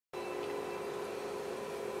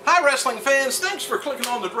Hi wrestling fans, thanks for clicking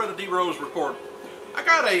on the Dreaded D-Rose report. I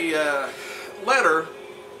got a letter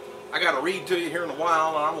I got to read to you here in a while,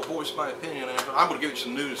 and I'm going to voice my opinion after. I'm going to give you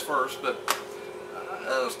some news first, but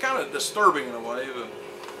it's kind of disturbing in a way. But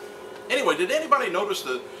anyway, did anybody notice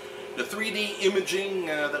the 3D imaging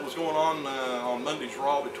that was going on Monday's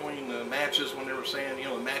Raw between the matches when they were saying, you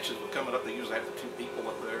know, the matches were coming up, they usually have the two people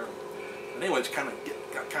up there. But anyway, it's got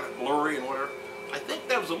kind of blurry and whatever. I think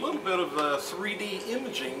that was a little bit of 3D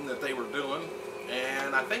imaging that they were doing,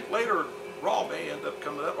 and I think later Raw may end up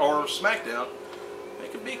coming up, or SmackDown, they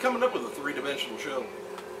could be coming up with a three-dimensional show.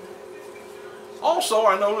 Also,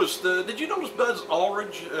 I noticed, did you notice Buzz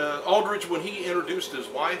Aldridge when he introduced his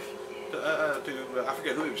wife to I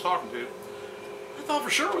forget who he was talking to? I thought for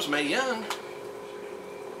sure it was Mae Young.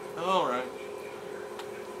 All right.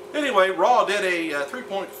 Anyway, Raw did a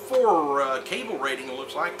 3.4 cable rating, it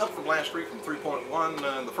looks like, up from last week from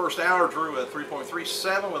 3.1. The first hour drew a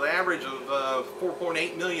 3.37 with an average of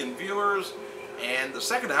 4.8 million viewers. And the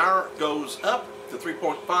second hour goes up to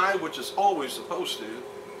 3.5, which is always supposed to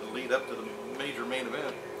lead up to the major main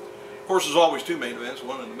event. Of course, there's always two main events,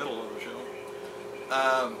 one in the middle of the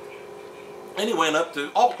show. Anyway, and up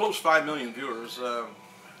to all close 5 million viewers.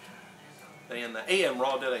 And the AM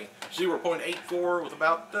Raw did a 0.84 with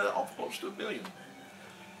about all close to 1 billion.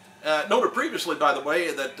 Noted previously, by the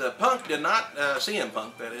way, that Punk did not, CM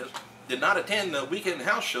Punk that is, did not attend the weekend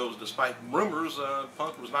house shows despite rumors.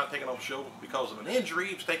 Punk was not taking off the show because of an injury.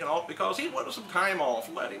 He was taking off because he wanted some time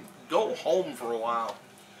off. Let him go home for a while.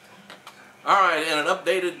 Alright, and an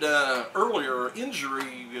updated earlier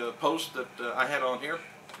injury post that I had on here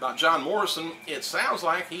about John Morrison. It sounds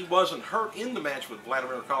like he wasn't hurt in the match with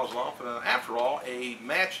Vladimir Kozlov. After all, a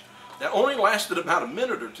match that only lasted about a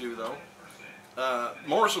minute or two, though.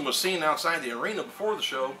 Morrison was seen outside the arena before the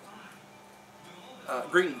show,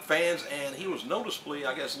 greeting fans, and he was noticeably,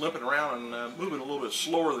 I guess, limping around and moving a little bit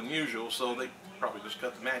slower than usual, so they probably just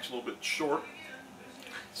cut the match a little bit short.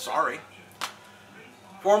 Sorry.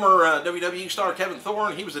 Former WWE star Kevin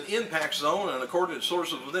Thorn, he was at Impact Zone, and according to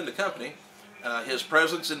sources within the company, his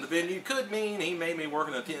presence in the venue could mean he may be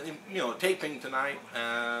working a taping tonight.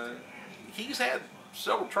 He's had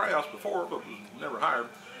several tryouts before, but was never hired.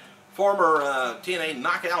 Former TNA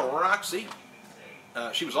knockout Roxie,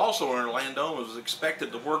 she was also in Orlando and was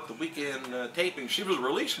expected to work the weekend taping. She was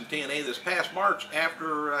released from TNA this past March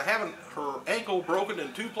after having her ankle broken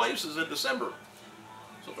in 2 places in December.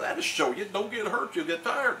 So that'll show you, don't get hurt, you'll get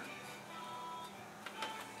tired.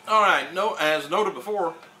 Alright, as noted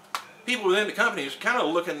before, people within the company is kind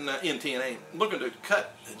of looking in TNA, looking to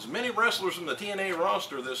cut as many wrestlers from the TNA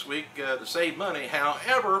roster this week to save money.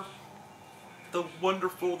 However, the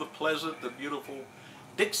wonderful, the pleasant, the beautiful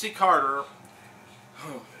Dixie Carter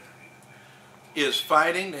is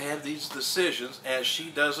fighting to have these decisions, as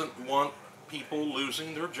she doesn't want people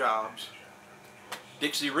losing their jobs.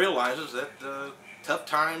 Dixie realizes that tough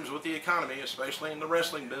times with the economy, especially in the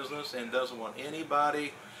wrestling business, and doesn't want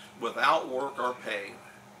anybody without work or pay.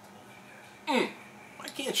 Why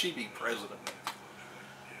can't she be president?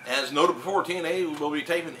 As noted before, TNA will be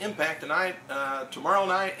taping Impact tonight, tomorrow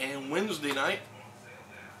night, and Wednesday night.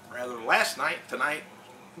 Rather, last night, tonight,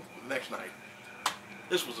 next night.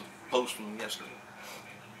 This was a post from yesterday.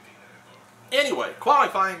 Anyway,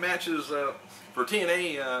 qualifying matches for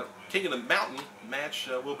TNA King of the Mountain match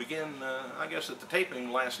will begin, I guess, at the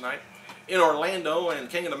taping last night in Orlando, and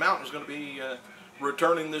King of the Mountain is going to be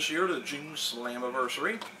returning this year to the June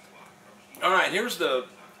Slammiversary. All right, here's the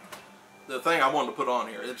thing I wanted to put on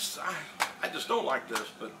here. I just don't like this,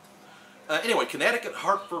 but anyway, Connecticut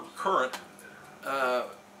Hartford Courant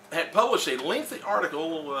had published a lengthy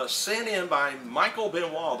article sent in by Michael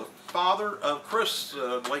Benoit, the father of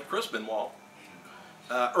late Chris Benoit,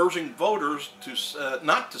 urging voters to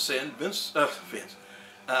not to send Vince.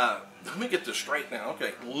 Let me get this straight now.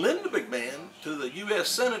 Okay, Linda McMahon to the U.S.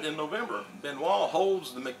 Senate in November. Benoit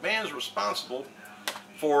holds the McMahons responsible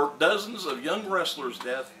for dozens of young wrestlers'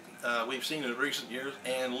 deaths we've seen in recent years,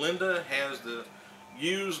 and Linda has to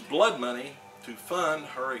use blood money to fund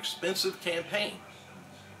her expensive campaign.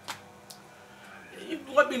 You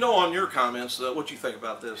let me know on your comments what you think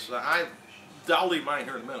about this. I'll leave mine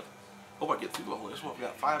here in a minute. Hope I get through all this. Well, we've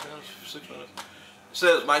got 5 minutes, 6 minutes. It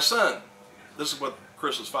says, my son, this is what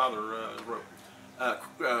Chris's father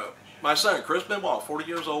wrote. My son, Chris Benoit, 40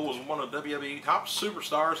 years old, was one of WWE top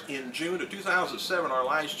superstars. In June of 2007, our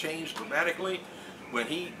lives changed dramatically when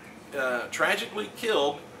he tragically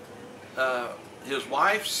killed his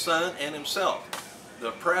wife, son, and himself. The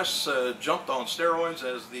press jumped on steroids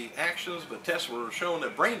as the actions, but tests were shown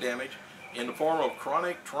that brain damage in the form of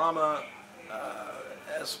chronic trauma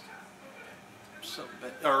as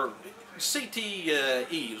or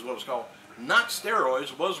CTE is what it's called, not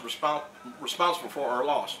steroids, was responsible for our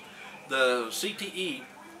loss. The CTE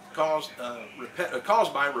caused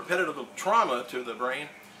by repetitive trauma to the brain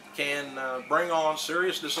can bring on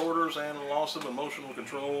serious disorders and loss of emotional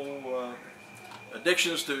control,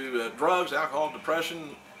 addictions to drugs, alcohol,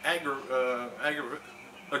 depression,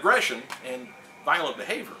 aggression, and violent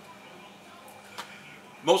behavior.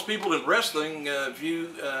 Most people in wrestling view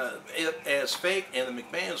it as fake, and the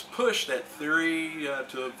McMahons push that theory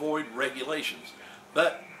to avoid regulations.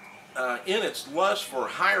 But in its lust for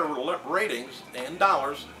higher ratings and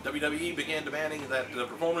dollars, WWE began demanding that the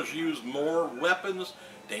performers use more weapons,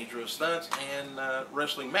 dangerous stunts, and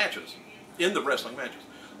wrestling matches.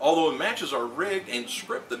 Although the matches are rigged and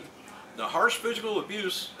scripted, the harsh physical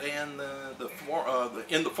abuse and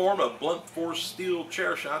in the form of blunt force steel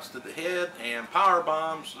chair shots to the head and power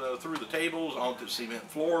bombs through the tables onto cement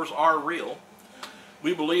floors are real.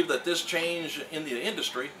 We believe that this change in the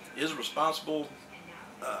industry is responsible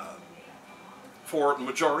for the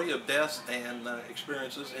majority of deaths and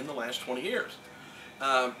experiences in the last 20 years.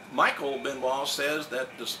 Michael Benoit says that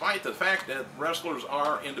despite the fact that wrestlers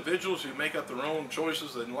are individuals who make up their own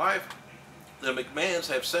choices in life, the McMahons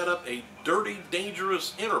have set up a dirty,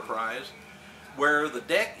 dangerous enterprise where the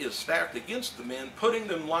deck is stacked against the men, putting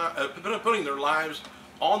their lives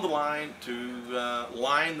on the line to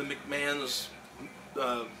line the McMahons'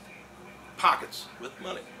 pockets with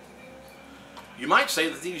money. You might say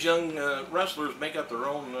that these young wrestlers make up their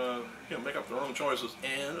own, choices,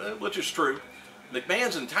 and which is true.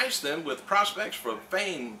 McMahon's entice them with prospects for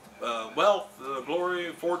fame, wealth,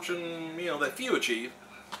 glory, fortune, that few achieve.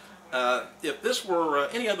 If this were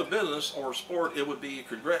any other business or sport, it would be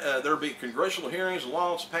there'd be congressional hearings,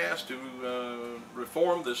 laws passed to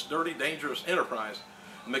reform this dirty, dangerous enterprise.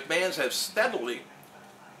 The McMahons have steadily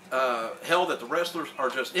held that the wrestlers are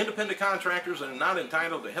just independent contractors and are not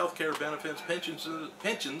entitled to health care benefits,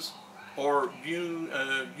 pensions, or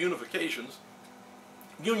unionizations,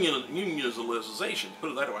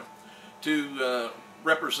 put it that way, to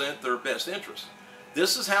represent their best interests.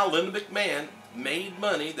 This is how Linda McMahon made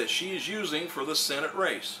money that she is using for the Senate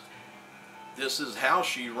race. This is how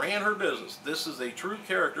she ran her business. This is a true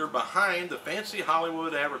character behind the fancy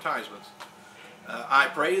Hollywood advertisements. I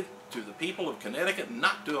pray to the people of Connecticut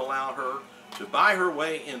not to allow her to buy her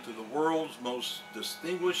way into the world's most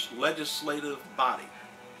distinguished legislative body.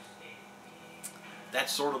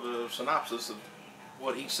 That's sort of a synopsis of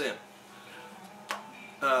what he said.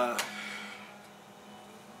 No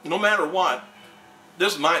matter what,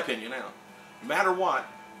 this is my opinion now, no matter what,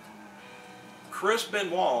 Chris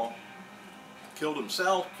Benoit killed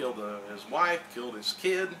himself, killed his wife, killed his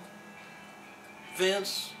kid,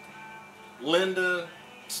 Vince, Linda,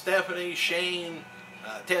 Stephanie, Shane,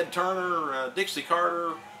 Ted Turner, Dixie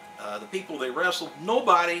Carter, the people they wrestled.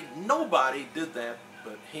 Nobody did that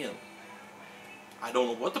but him. I don't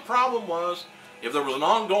know what the problem was. If there was an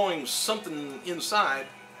ongoing something inside,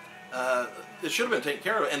 it should have been taken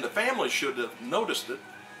care of, and the family should have noticed it,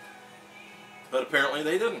 but apparently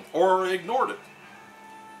they didn't, or ignored it.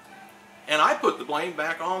 And I put the blame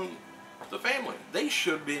back on the family. They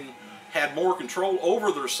should have had more control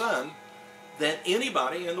over their son than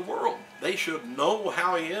anybody in the world. They should know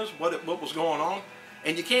how he is, what was going on,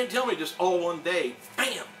 and you can't tell me just all one day,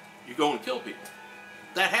 bam, you go and kill people.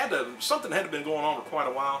 Something had to have been going on for quite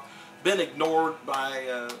a while, been ignored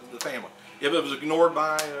by the family. If it was ignored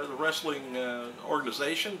by the wrestling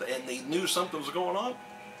organization and they knew something was going on,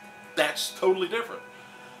 that's totally different.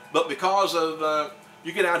 But because of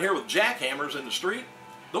you get out here with jackhammers in the street,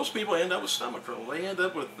 those people end up with stomach trouble. They end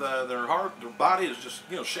up with their body is just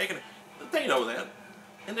shaking. They know that,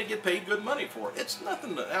 and they get paid good money for it. It's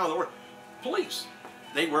nothing out of the ordinary. Police,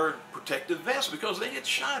 they wear protective vests because they get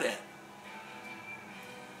shot at.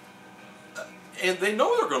 And they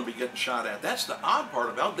know they're going to be getting shot at. That's the odd part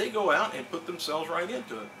about it. They go out and put themselves right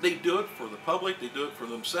into it. They do it for the public. They do it for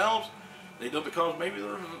themselves. They do it because maybe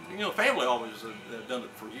their family always have done it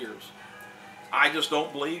for years. I just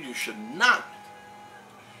don't believe you should not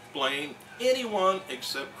blame anyone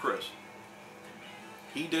except Chris.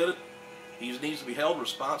 He did it. He needs to be held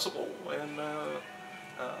responsible. And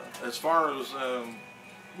as far as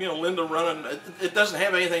Linda running, it doesn't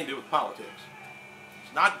have anything to do with politics.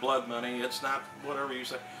 It's not blood money. It's not whatever you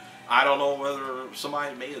say. I don't know whether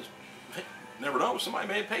somebody may have, never know, somebody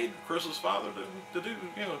may have paid Chris's father to do,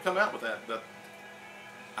 come out with that. But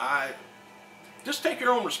just take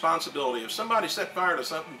your own responsibility. If somebody set fire to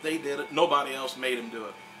something, they did it. Nobody else made him do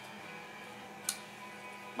it.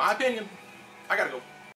 My opinion. I gotta go.